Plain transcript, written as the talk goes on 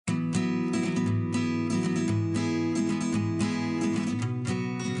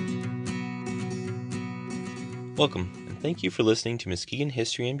Welcome, and thank you for listening to Muskegon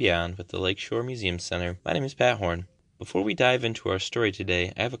History and Beyond with the Lakeshore Museum Center. My name is Pat Horn. Before we dive into our story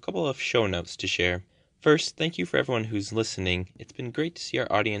today, I have a couple of show notes to share. First, thank you for everyone who's listening. It's been great to see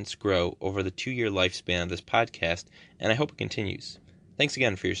our audience grow over the 2-year lifespan of this podcast, and I hope it continues. Thanks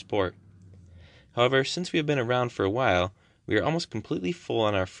again for your support. However, since we have been around for a while, we are almost completely full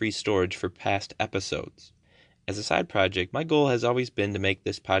on our free storage for past episodes. As a side project, my goal has always been to make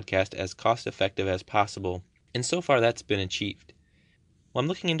this podcast as cost-effective as possible, and so far that's been achieved. While I'm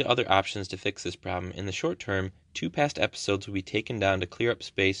looking into other options to fix this problem, in the short term, 2 past episodes will be taken down to clear up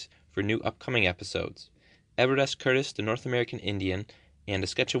space for new upcoming episodes. Edward S. Curtis, the North American Indian, and A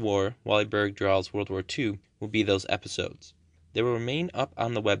Sketch of War, Wally Berg Draws World War II will be those episodes. They will remain up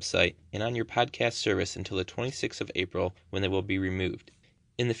on the website and on your podcast service until the 26th of April, when they will be removed.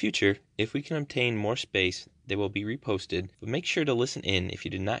 In the future, if we can obtain more space, they will be reposted, but make sure to listen in if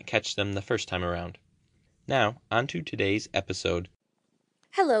you did not catch them the first time around. Now, on to today's episode.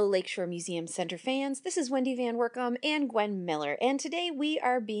 Hello, Lakeshore Museum Center fans. This is Wendy Van Workum and Gwen Miller, and today we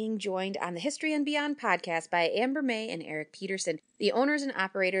are being joined on the History and Beyond podcast by Amber May and Eric Peterson, the owners and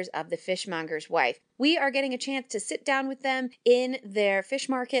operators of the Fishmonger's Wife. We are getting a chance to sit down with them in their fish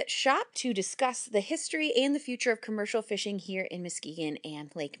market shop to discuss the history and the future of commercial fishing here in Muskegon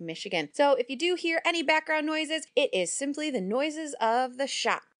and Lake Michigan. So if you do hear any background noises, it is simply the noises of the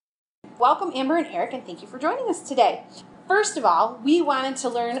shop. Welcome, Amber and Eric, and thank you for joining us today. First of all, we wanted to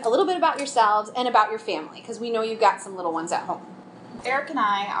learn a little bit about yourselves and about your family, because we know you've got some little ones at home. Eric and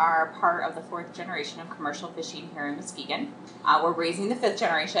I are part of the 4th generation of commercial fishing here in Muskegon. We're raising the 5th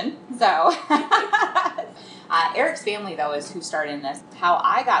generation, so Eric's family, though, is who started in this. How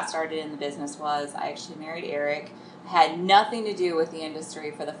I got started in the business was I actually married Eric. Had nothing to do with the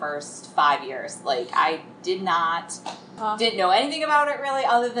industry for the first 5 years. I didn't know anything about it really,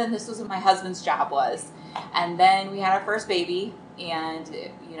 other than this was what my husband's job was. And then we had our first baby, and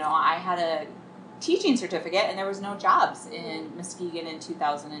I had a teaching certificate, and there was no jobs in Muskegon in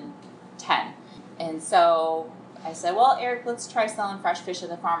 2010. And so I said, well, Eric, let's try selling fresh fish at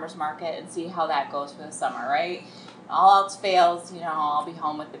the farmer's market and see how that goes for the summer, right? All else fails, I'll be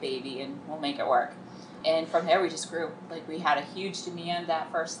home with the baby and we'll make it work. And from there, we just grew. We had a huge demand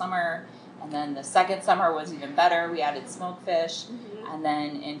that first summer, and then the second summer was even better. We added smoked fish, and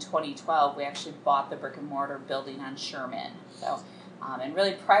then in 2012, we actually bought the brick and mortar building on Sherman. So, and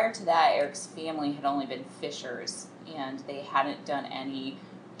really prior to that, Eric's family had only been fishers, and they hadn't done any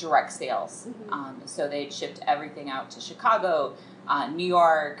direct sales. So they'd shipped everything out to Chicago, New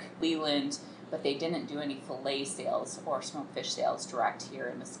York, Leland, but they didn't do any fillet sales or smoked fish sales direct here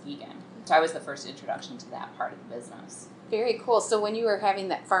in Muskegon. So I was the first introduction to that part of the business. Very cool. So when you were having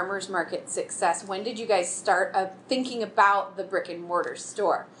that farmer's market success, when did you guys start thinking about the brick and mortar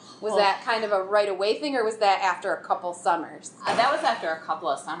store? Was that kind of a right away thing, or was that after a couple summers? That was after a couple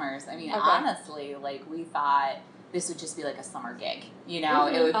of summers. Honestly, we thought this would just be like a summer gig. It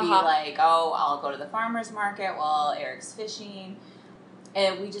would be I'll go to the farmer's market while Eric's fishing.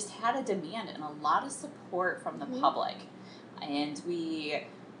 And we just had a demand and a lot of support from the public. And we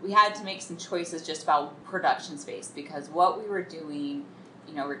had to make some choices just about production space, because what we were doing,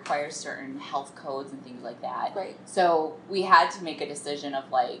 requires certain health codes and things like that. Right. So we had to make a decision of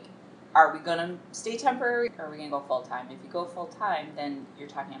are we going to stay temporary, or are we going to go full-time? If you go full-time, then you're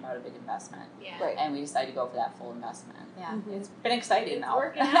talking about a big investment. Yeah. Right. And we decided to go for that full investment. Yeah. It's been exciting It's though.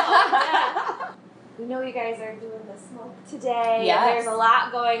 working out. Yeah. We know you guys are doing the smoke today. Yes. There's a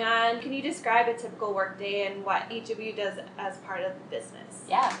lot going on. Can you describe a typical work day and what each of you does as part of the business?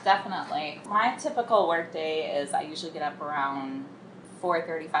 Yeah, definitely. My typical work day is I usually get up around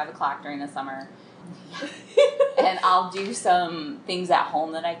 4:30, 5 o'clock during the summer. And I'll do some things at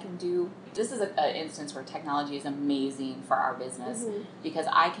home that I can do. This is an instance where technology is amazing for our business, because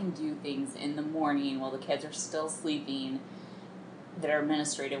I can do things in the morning while the kids are still sleeping that are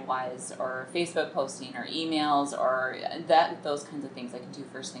administrative-wise, or Facebook posting, or emails, or those kinds of things I can do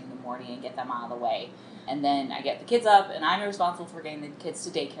first thing in the morning and get them out of the way. And then I get the kids up, and I'm responsible for getting the kids to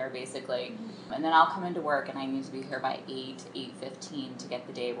daycare, basically. And then I'll come into work, and I need to be here by 8:15 to get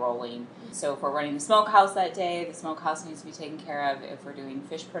the day rolling. So if we're running the smokehouse that day, the smokehouse needs to be taken care of. If we're doing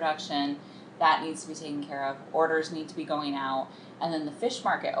fish production, that needs to be taken care of. Orders need to be going out. And then the fish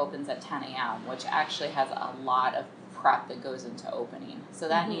market opens at 10 a.m., which actually has a lot of prep that goes into opening. So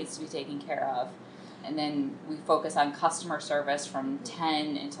that needs to be taken care of. And then we focus on customer service from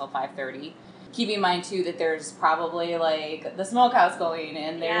 10 until 5:30. Keep in mind, too, that there's probably, the smokehouse going,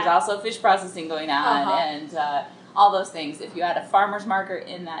 and there's also fish processing going on, and all those things. If you had a farmer's market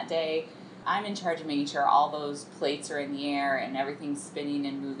in that day, I'm in charge of making sure all those plates are in the air and everyth's spinning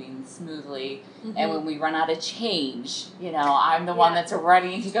and moving smoothly. Mm-hmm. And when we run out of change, I'm the one that's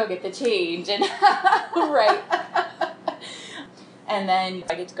running to go get the change. And Right. And then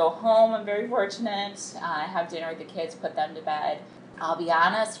I get to go home. I'm very fortunate. I have dinner with the kids, put them to bed. I'll be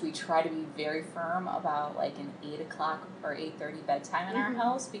honest, we try to be very firm about like an 8 o'clock or 8:30 bedtime in our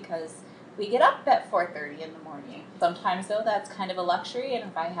house because we get up at 4:30 in the morning. Sometimes, though, that's kind of a luxury, and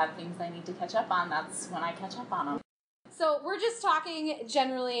if I have things I need to catch up on, that's when I catch up on them. So we're just talking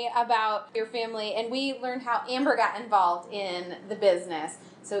generally about your family, and we learned how Amber got involved in the business.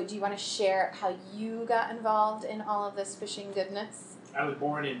 So do you want to share how you got involved in all of this fishing goodness? I was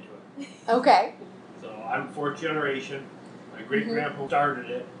born into it. Okay. So I'm fourth generation. My great-grandpa started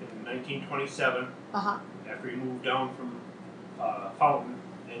it in 1927 Uh-huh. after he moved down from Fountain,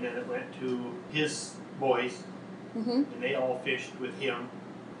 and then it went to his boys, Mm-hmm. and they all fished with him,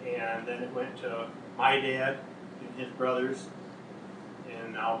 and then it went to my dad and his brothers,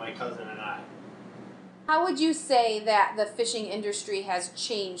 and now my cousin and I. How would you say that the fishing industry has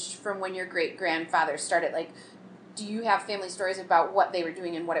changed from when your great-grandfather started? Like, do you have family stories about what they were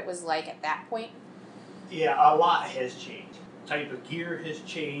doing and what it was like at that point? Yeah, a lot has changed. Type of gear has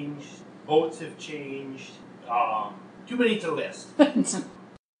changed. Boats have changed. Too many to list.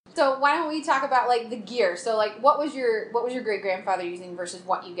 So why don't we talk about like the gear? So like what was your great-grandfather using versus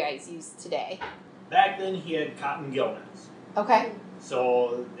what you guys use today? Back then he had cotton gill nets. Okay.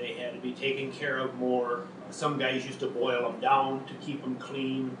 So they had to be taken care of more. Some guys used to boil them down to keep them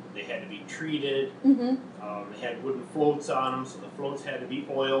clean. They had to be treated. Mm-hmm. They had wooden floats on them, so the floats had to be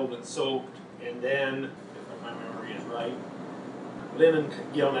oiled and soaked. And then, if my memory is right, linen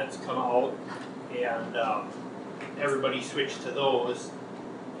gill nets come out, and everybody switched to those.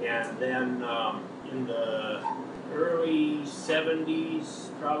 And then in the early 70s,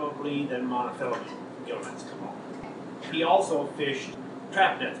 probably, then monofilament gill nets come out. He also fished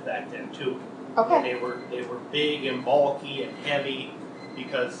trap nets back then too. Okay. And they were big and bulky and heavy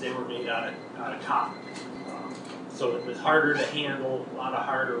because they were made out of cotton. So it was harder to handle, a lot of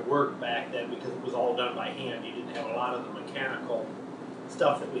harder work back then because it was all done by hand. You didn't have a lot of the mechanical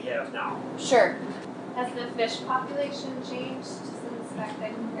stuff that we have now. Sure. Has the fish population changed since back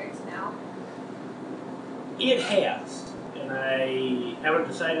then compared to now? It has, and I haven't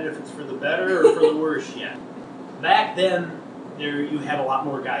decided if it's for the better or for the worse yet. Back then, you had a lot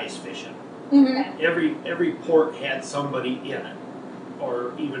more guys fishing. Mm-hmm. Every port had somebody in it,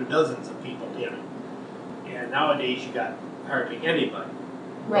 or even dozens of people in it. And nowadays you got hardly anybody.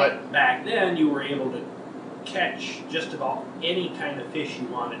 Right. But back then you were able to catch just about any kind of fish you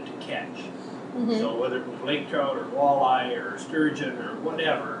wanted to catch. Mm-hmm. So whether it was lake trout or walleye or sturgeon or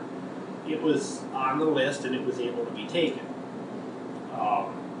whatever, it was on the list and it was able to be taken.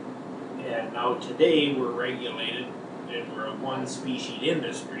 And now today we're regulated and we're a one-species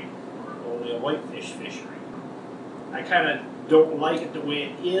industry. We're only a whitefish fishery. I kind of don't like it the way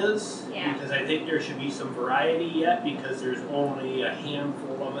it is because I think there should be some variety yet because there's only a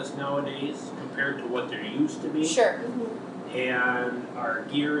handful of us nowadays compared to what there used to be. Sure. And our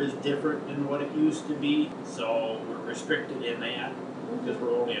gear is different than what it used to be, so we're restricted in that because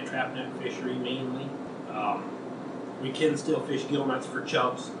we're only a trap net fishery mainly. We can still fish gill nets for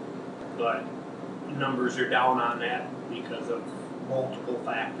chubs, but numbers are down on that because of multiple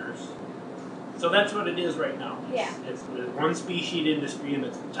factors. So that's what it is right now. It's a one-species industry, and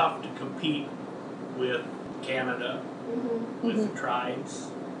it's tough to compete with Canada, with the tribes,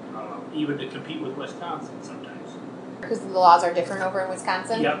 even to compete with Wisconsin sometimes. Because the laws are different over in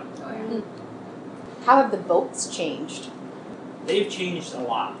Wisconsin? Yep. How have the boats changed? They've changed a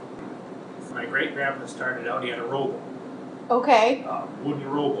lot. My great-grandpa started out, he had a rowboat, Okay. wooden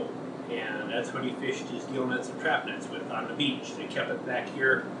rowboat, and that's what he fished his gill nets and trap nets with on the beach. They kept it back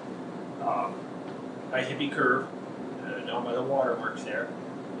here by Hippie Curve, down by the waterworks there,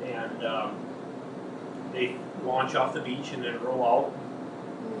 and they launch off the beach and then row out.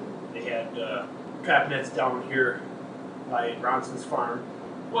 They had trap nets down here by Bronson's farm.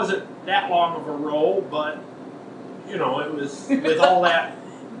 Wasn't that long of a row, but it was with all that,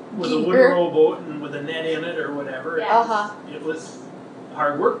 with a wooden rowboat and with a net in it or whatever. It was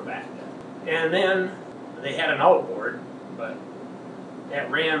hard work back then. And then they had an outboard, but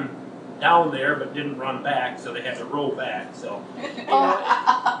that ran down there but didn't run back, so they had to row back. So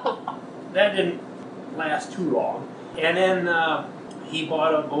that didn't last too long. And then he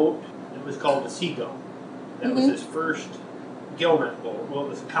bought a boat that was called the Seagull. That was his first gill net boat. Well, it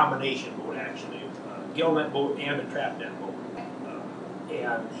was a combination boat actually, a gill net boat and a trap net boat.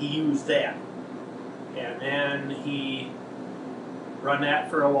 And he used that. And then he run that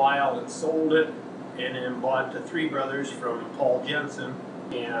for a while and sold it, and then bought the Three Brothers from Paul Jensen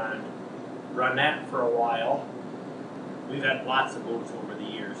and run that for a while. We've had lots of boats over the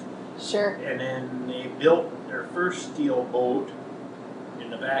years. Sure. And then they built their first steel boat in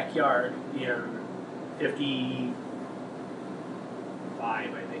the backyard in 55, I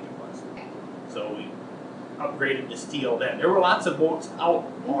think it was. So we upgraded to steel then. There were lots of boats out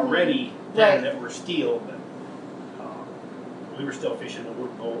already then that were steel, but we were still fishing the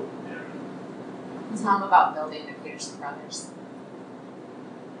wood boat. Tell them about building the Peterson Brothers.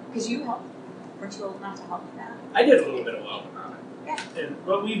 Because you helped. Weren't you old enough to help with that? I did a little bit of welding on it. Yeah.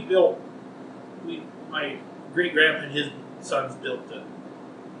 But my great grandpa and his sons built the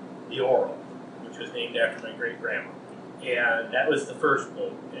Oral, which was named after my great grandma. And that was the first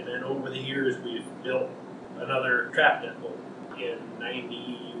boat. And then over the years, we've built another trap net boat. In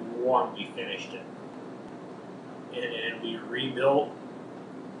 91, we finished it. And then we rebuilt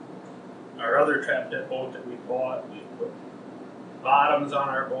our other trap net boat that we bought. We put bottoms on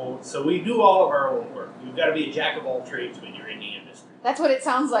our boat. So we do all of our own work. You've got to be a jack of all trades when you're in the industry. That's what it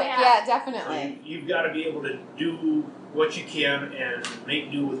sounds like. Yeah, definitely. So you've got to be able to do what you can and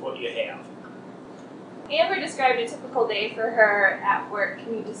make do with what you have. Amber described a typical day for her at work.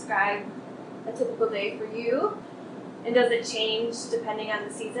 Can you describe a typical day for you? And does it change depending on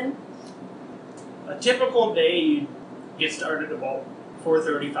the season? A typical day, you get started about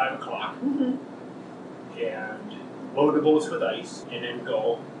 4:30, 5 o'clock, and load the boats with ice, and then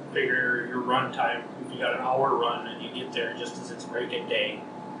go. Figure your run time. If you got an hour run, and you get there just as it's breaking day,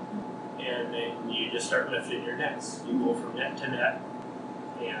 and then you just start lifting your nets. You go from net to net,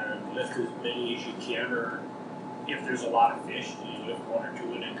 and lift as many as you can, or if there's a lot of fish, you lift one or two,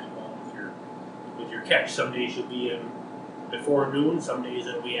 and then come home with your catch. Some days you'll be in before noon, some days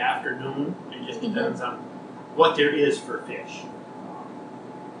it'll be afternoon. It just depends on what there is for fish.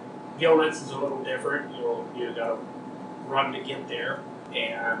 Gill nets is a little different. You got to run to get there,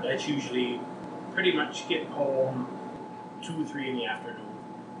 and that's usually pretty much getting home 2, 3 in the afternoon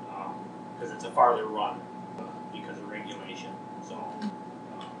because it's a farther run because of regulation. So,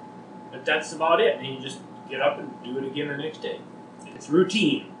 but that's about it. And you just get up and do it again the next day. It's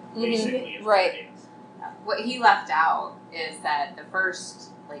routine, basically. Is what it is. What he left out is that the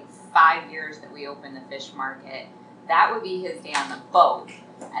first 5 years that we opened the fish market, that would be his day on the boat,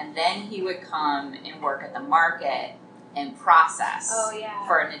 and then he would come and work at the market and process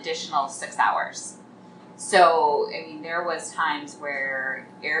for an additional 6 hours. So, I mean, there was times where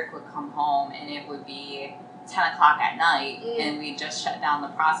Eric would come home and it would be 10 o'clock at night and we just shut down the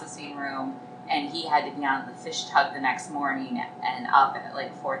processing room and he had to be on the fish tug the next morning and up at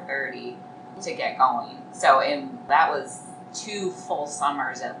 4:30 to get going. So that was 2 full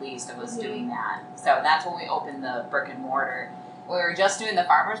summers at least of us doing that. So that's when we opened the brick and mortar. When we were just doing the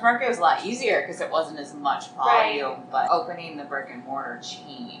farmer's market, it was a lot easier because it wasn't as much volume, but opening the brick and mortar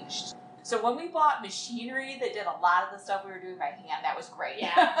changed. So when we bought machinery that did a lot of the stuff we were doing by hand, that was great.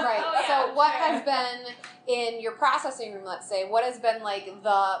 Yeah, right. So what has been in your processing room, let's say, what has been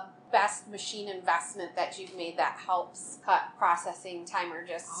the best machine investment that you've made that helps cut processing time or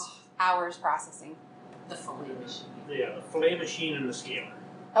just hours processing? The fillet machine. Yeah, the fillet machine and the scaler.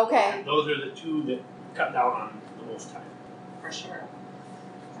 Okay. And those are the two that cut down on the most time. For sure.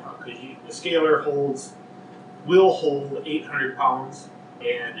 Because the scaler will hold 800 pounds,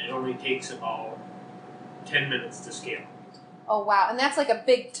 and it only takes about 10 minutes to scale. Oh, wow. And that's like a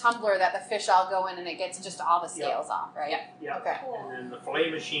big tumbler that the fish all go in and it gets just all the scales off, right? Yeah. Okay. And then the fillet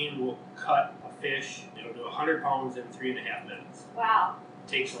machine will cut a fish. It'll do 100 pounds in 3.5 minutes. Wow.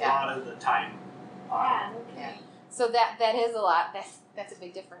 It takes a lot of the time. Okay. So that is a lot. That's a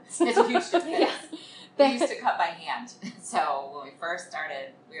big difference. It's a huge difference. Yes. We used to cut by hand. So when we first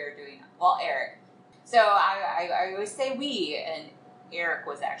started, we were doing, Eric. So I always say we, and Eric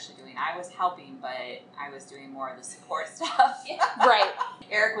was actually doing, I was helping, but I was doing more of the support stuff. Right.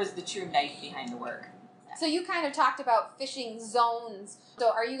 Eric was the true knife behind the work. So you kind of talked about fishing zones.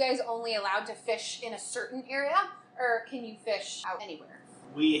 So are you guys only allowed to fish in a certain area, or can you fish out anywhere?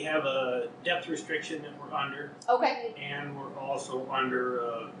 We have a depth restriction that we're under. Okay. And we're also under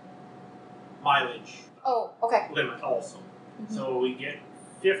a mileage limit also. Mm-hmm. So we get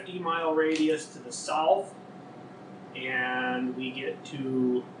 50-mile radius to the south, and we get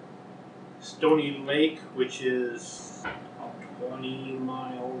to Stony Lake, which is about 20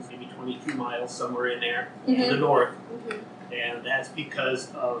 miles, maybe 22 miles, somewhere in there, to the north. And that's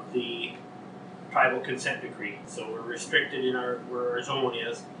because of the tribal consent decree. So we're restricted in where our zone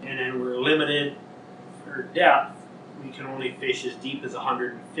is, and then we're limited for depth. We can only fish as deep as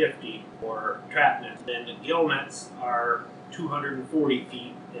 150 for trap nets. Then the gill nets are 240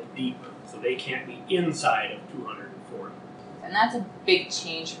 feet and deep, so they can't be inside of 240. And that's a big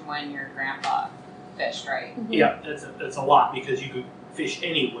change from when your grandpa fished, right? Mm-hmm. Yeah, that's a lot because you could fish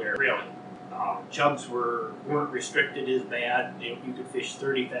anywhere, really. Chubs weren't restricted as bad. You could fish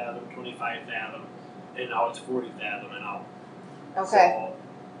 30 fathom, 25 fathom, and now it's 40 fathom and out. Okay. So,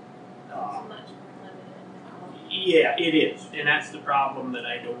 It's much more limited now. yeah, it is, and that's the problem that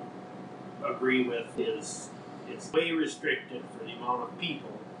I don't agree with. Is it's way restricted for the amount of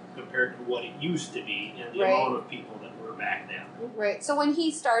people compared to what it used to be and the Right. amount of people that were back then. Right. So when he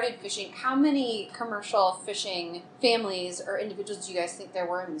started fishing, how many commercial fishing families or individuals do you guys think there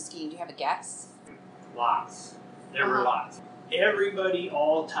were in Muskegon? Do you have a guess? Lots. There were Uh-huh. lots. Everybody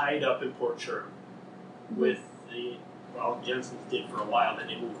all tied up in Port Sherman with Jensen's did for a while, then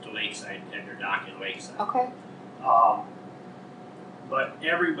they moved to Lakeside and had their dock in Lakeside. Okay. But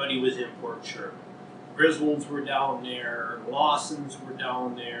everybody was in Port Sherman. Griswolds were down there, Lawsons were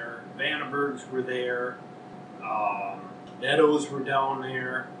down there, Vandenbergs were there, Meadows were down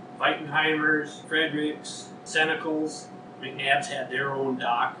there, Weitenheimers, Fredericks, Senecals. McNabbs had their own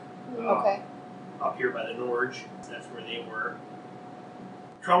dock Okay. up here by the Norge. That's where they were.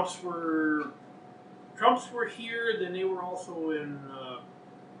 Trumps were here, then they were also in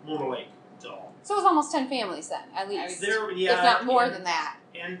Mona Lake. So it was almost 10 families then, at least. Yeah, if not more than that.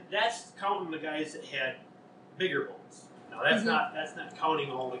 And that's counting the guys that had bigger boats. Now that's not counting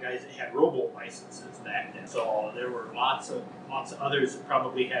all the guys that had rowboat licenses back then. So there were lots of others that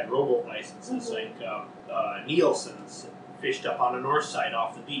probably had rowboat licenses, like Nielsen's fished up on the north side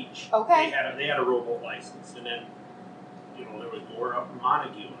off the beach. Okay. They had a rowboat license, and then there was more up in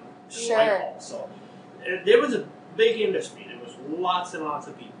Montague and Sure. Whitehall. So there was a big industry. There was lots and lots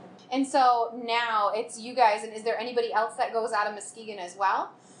of people. And so now it's you guys, and is there anybody else that goes out of Muskegon as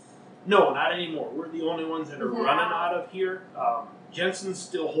well? No, not anymore. We're the only ones that are Mhm. running out of here. Jensen's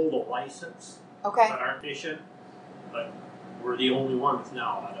still hold a license, Okay. but aren't fishing. But we're the only ones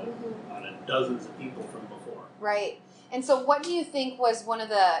now out of dozens of people from before. Right. And so what do you think was one of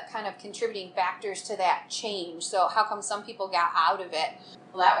the kind of contributing factors to that change? So how come some people got out of it?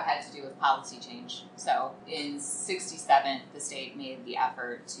 Well, that had to do with policy change. So in '67, the state made the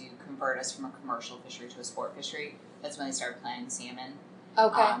effort to convert us from a commercial fishery to a sport fishery. That's when they started planting salmon.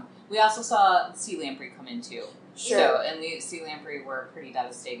 Okay. We also saw sea lamprey come in too. Sure. So, and the sea lamprey were pretty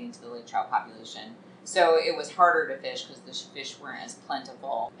devastating to the lake trout population. So it was harder to fish because the fish weren't as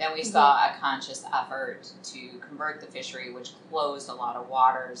plentiful. Then we saw a conscious effort to convert the fishery, which closed a lot of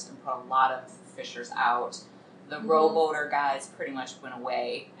waters and put a lot of fishers out. The rowboater guys pretty much went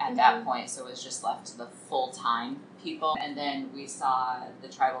away at that point, so it was just left to the full-time people. And then we saw the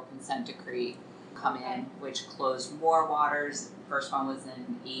tribal consent decree come in, which closed more waters. First one was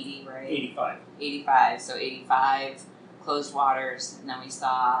in 80, right? 85. 85. So 85 closed waters, and then we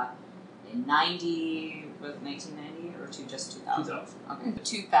saw in 90, was it 1990 or just 2000? 2000. Okay,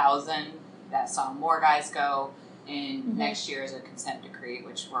 2000 that saw more guys go, and next year is a consent decree,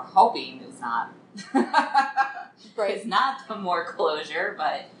 which we're hoping is not. It's not the more closure,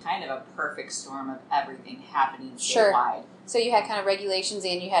 but kind of a perfect storm of everything happening statewide. So you had kind of regulations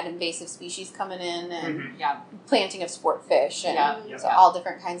and you had invasive species coming in and Yeah. planting of sport fish and Yeah. so all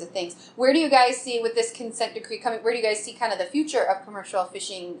different kinds of things. Where do you guys see with this consent decree coming, where do you guys see kind of the future of commercial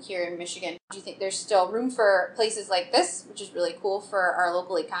fishing here in Michigan? Do you think there's still room for places like this, which is really cool for our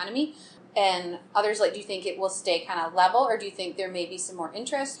local economy? And others, like, do you think it will stay kind of level, or do you think there may be some more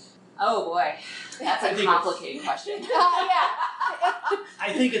interest? Oh boy, that's a complicated question.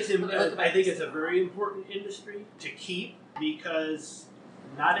 I think it's a very important industry to keep because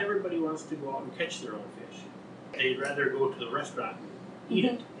not everybody wants to go out and catch their own fish. They'd rather go to the restaurant and eat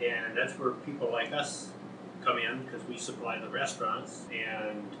it, and that's where people like us come in because we supply the restaurants,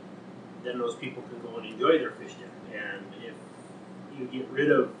 and then those people can go and enjoy their fish dinner. And if you get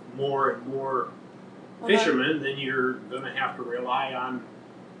rid of more and more fishermen, then you're going to have to rely on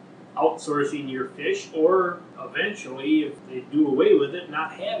outsourcing your fish, or eventually, if they do away with it,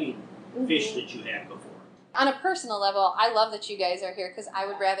 not having fish that you had before. On a personal level, I love that you guys are here because I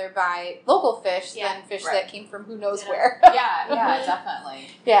would rather buy local fish than fish that came from who knows where. Yeah, definitely.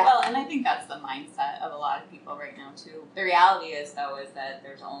 Yeah. Well, and I think that's the mindset of a lot of people right now too. The reality is, though, is that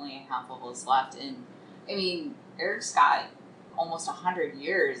there's only a handful of us left, and I mean, Eric's got almost 100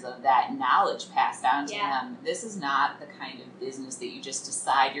 years of that knowledge passed down to him. This is not the kind of business that you just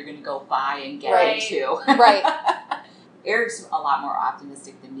decide you're going to go buy and get into. Right. Eric's a lot more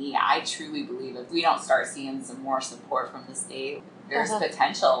optimistic than me. I truly believe if we don't start seeing some more support from the state, there's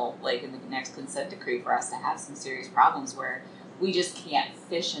potential, like in the next consent decree, for us to have some serious problems where we just can't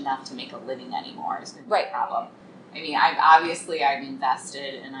fish enough to make a living anymore. It's going to be a problem. I mean, I'm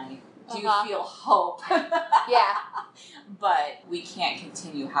invested, and I do feel hope. Yeah. But we can't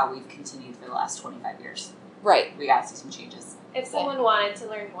continue how we've continued for the last 25 years. Right. We got to see some changes. If someone wanted to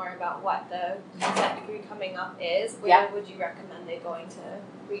learn more about what the consent decree coming up is, where would you recommend they going to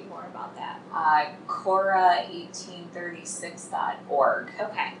read more about that? Cora1836.org.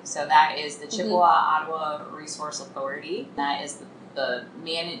 Okay. So that is the Chippewa-Ottawa Resource Authority. That is the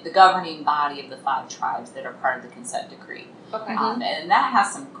governing body of the 5 tribes that are part of the consent decree. Okay. And that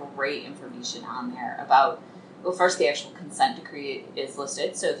has some great information on there about, well, first, the actual consent decree is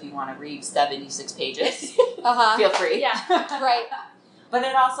listed, so if you want to read 76 pages, feel free. Yeah. Right. But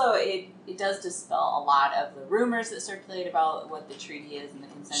it also, it does dispel a lot of the rumors that circulate about what the treaty is and the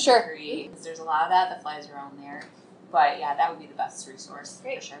consent decree, because there's a lot of that flies around there. But yeah, that would be the best resource,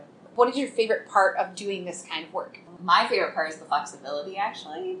 for sure. What is your favorite part of doing this kind of work? My favorite part is the flexibility,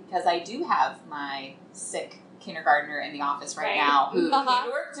 actually, because I do have my sick kindergartner in the office right now who came to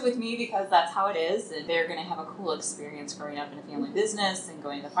work with me because that's how it is, and they're going to have a cool experience growing up in a family business and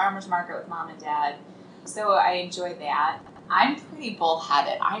going to the farmer's market with mom and dad. So I enjoy that. I'm pretty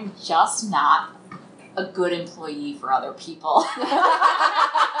bullheaded. I'm just not a good employee for other people. So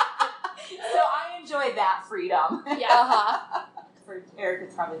I enjoy that freedom. Yeah. For Eric,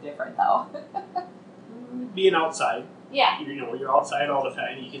 it's probably different though. Being outside. Yeah. You're outside all the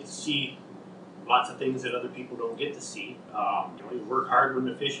time. You get to see lots of things that other people don't get to see. You work hard when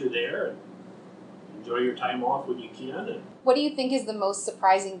the fish are there, and enjoy your time off when you can. And what do you think is the most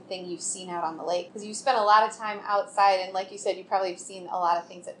surprising thing you've seen out on the lake? Because you spent a lot of time outside, and like you said, you probably have seen a lot of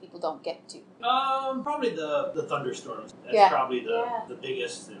things that people don't get to. Probably the thunderstorms. That's probably the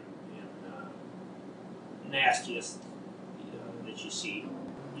biggest and nastiest that you see.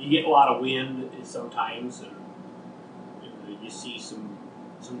 You get a lot of wind sometimes, and you see some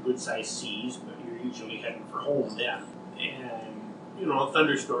good sized seas, but you're usually heading for home then. And a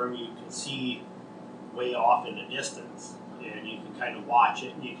thunderstorm you can see way off in the distance, and you can kind of watch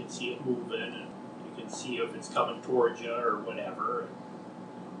it, and you can see it moving, and you can see if it's coming towards you or whatever.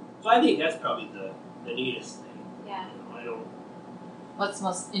 So I think that's probably the neatest thing. Yeah. What's the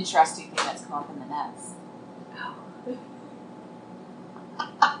most interesting thing that's come up in the nets?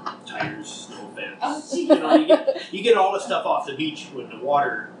 Tires, no offense. Oh, geez. You get all the stuff off the beach when the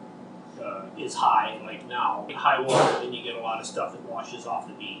water is high, like now. High water, then you get a lot of stuff that washes off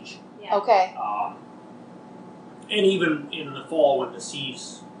the beach. Yeah. Okay. And even in the fall when the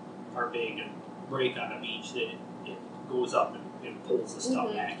seas are big and break on a beach, then it goes up and pulls the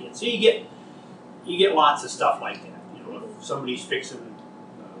stuff back in. So you get lots of stuff like that. If somebody's fixing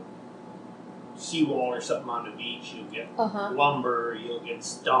seawall or something on the beach, you'll get lumber, you'll get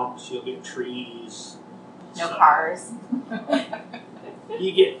stumps, you'll get trees. No cars.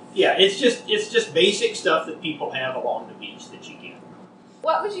 It's just basic stuff that people have along the beach that you get.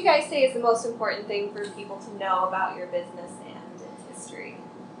 What would you guys say is the most important thing for people to know about your business and its history?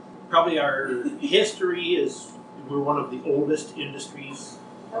 Probably our history is we're one of the oldest industries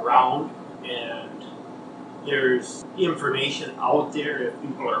around, and there's information out there if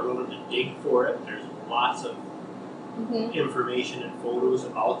people are willing to dig for it. There's lots of information and photos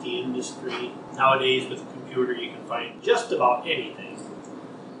about the industry. Nowadays with a computer you can find just about anything.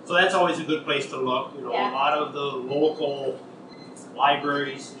 So that's always a good place to look. A lot of the local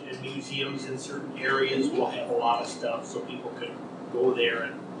libraries and museums in certain areas will have a lot of stuff so people can go there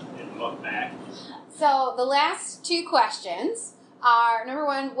and look back. So the last 2 questions are, number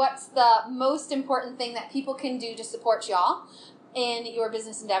 1, what's the most important thing that people can do to support y'all in your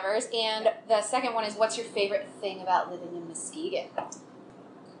business endeavors? And the second one is, what's your favorite thing about living in Muskegon?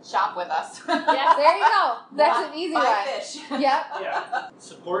 Shop with us. Yeah, there you go. That's an easy one. Buy fish. Yep. Yeah.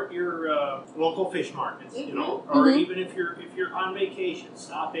 Support your local fish markets, or even if you're on vacation,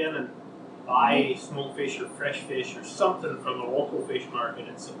 stop in and buy smoked fish or fresh fish or something from the local fish market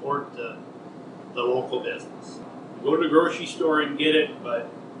and support the local business. Go to the grocery store and get it, but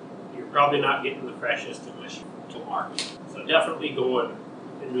you're probably not getting the freshest unless you go to the market. So definitely go and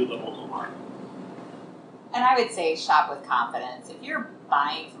do the local market. And I would say shop with confidence. If you're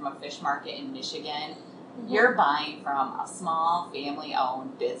buying from a fish market in Michigan, you're buying from a small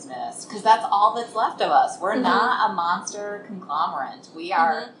family-owned business, because that's all that's left of us. We're not a monster conglomerate. We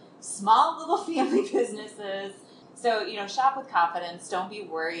are small little family businesses. So, shop with confidence. Don't be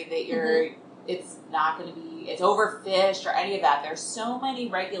worried that it's not going to be, it's overfished or any of that. There's so many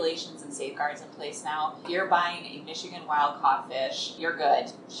regulations and safeguards in place now. If you're buying a Michigan wild-caught fish, you're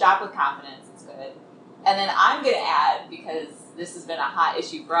good. Shop with confidence. It's good. And then I'm going to add, because this has been a hot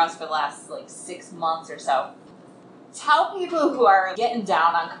issue for us for the last 6 months or so, tell people who are getting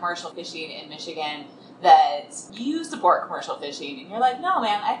down on commercial fishing in Michigan that you support commercial fishing and you're like, no,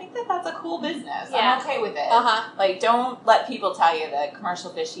 man, I think that that's a cool business. Yeah. I'm okay with it. Uh-huh. Like, don't let people tell you that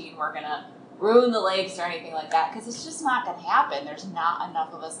commercial fishing, we're going to ruin the lakes or anything like that, because it's just not going to happen. There's not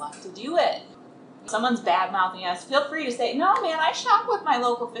enough of us left to do it. If someone's bad mouthing us, feel free to say, no, man, I shop with my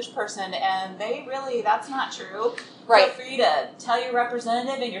local fish person and they really, that's not true. Right. Feel free to tell your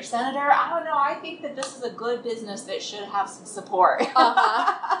representative and your senator, I don't know, I think that this is a good business that should have some support.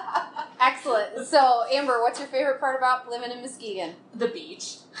 Uh-huh. Excellent. So, Amber, what's your favorite part about living in Muskegon? The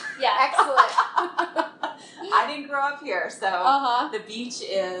beach. Yeah. Excellent. I didn't grow up here, so Uh-huh. the beach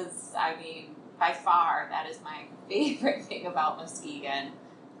is, I mean, by far, that is my favorite thing about Muskegon.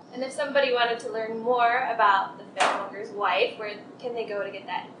 And if somebody wanted to learn more about the fishmonger's wife, where can they go to get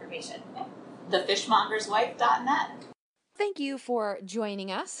that information? Thefishmongerswife.net. Thank you for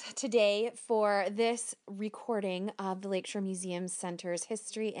joining us today for this recording of the Lakeshore Museum Center's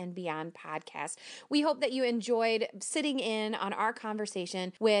History and Beyond podcast. We hope that you enjoyed sitting in on our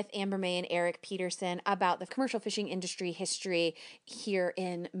conversation with Amber May and Eric Peterson about the commercial fishing industry history here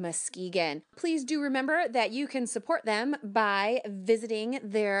in Muskegon. Please do remember that you can support them by visiting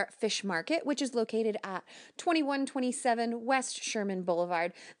their fish market, which is located at 2127 West Sherman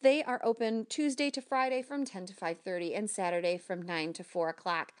Boulevard. They are open Tuesday to Friday from 10 to 5:30 and Saturday from 9 to 4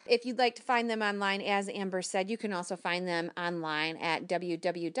 o'clock. If you'd like to find them online, as Amber said, you can also find them online at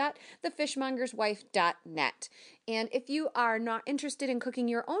www.thefishmongerswife.net. And if you are not interested in cooking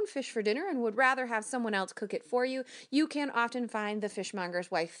your own fish for dinner and would rather have someone else cook it for you, you can often find the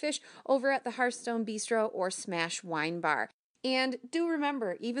Fishmonger's Wife fish over at the Hearthstone Bistro or Smash Wine Bar. And do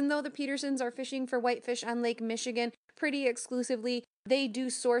remember, even though the Petersons are fishing for whitefish on Lake Michigan pretty exclusively, they do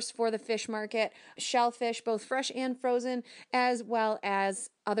source for the fish market shellfish, both fresh and frozen, as well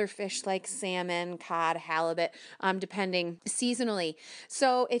as other fish like salmon, cod, halibut, depending seasonally.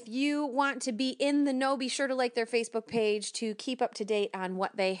 So if you want to be in the know, be sure to like their Facebook page to keep up to date on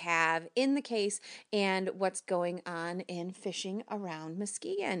what they have in the case and what's going on in fishing around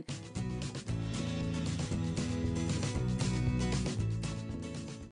Muskegon.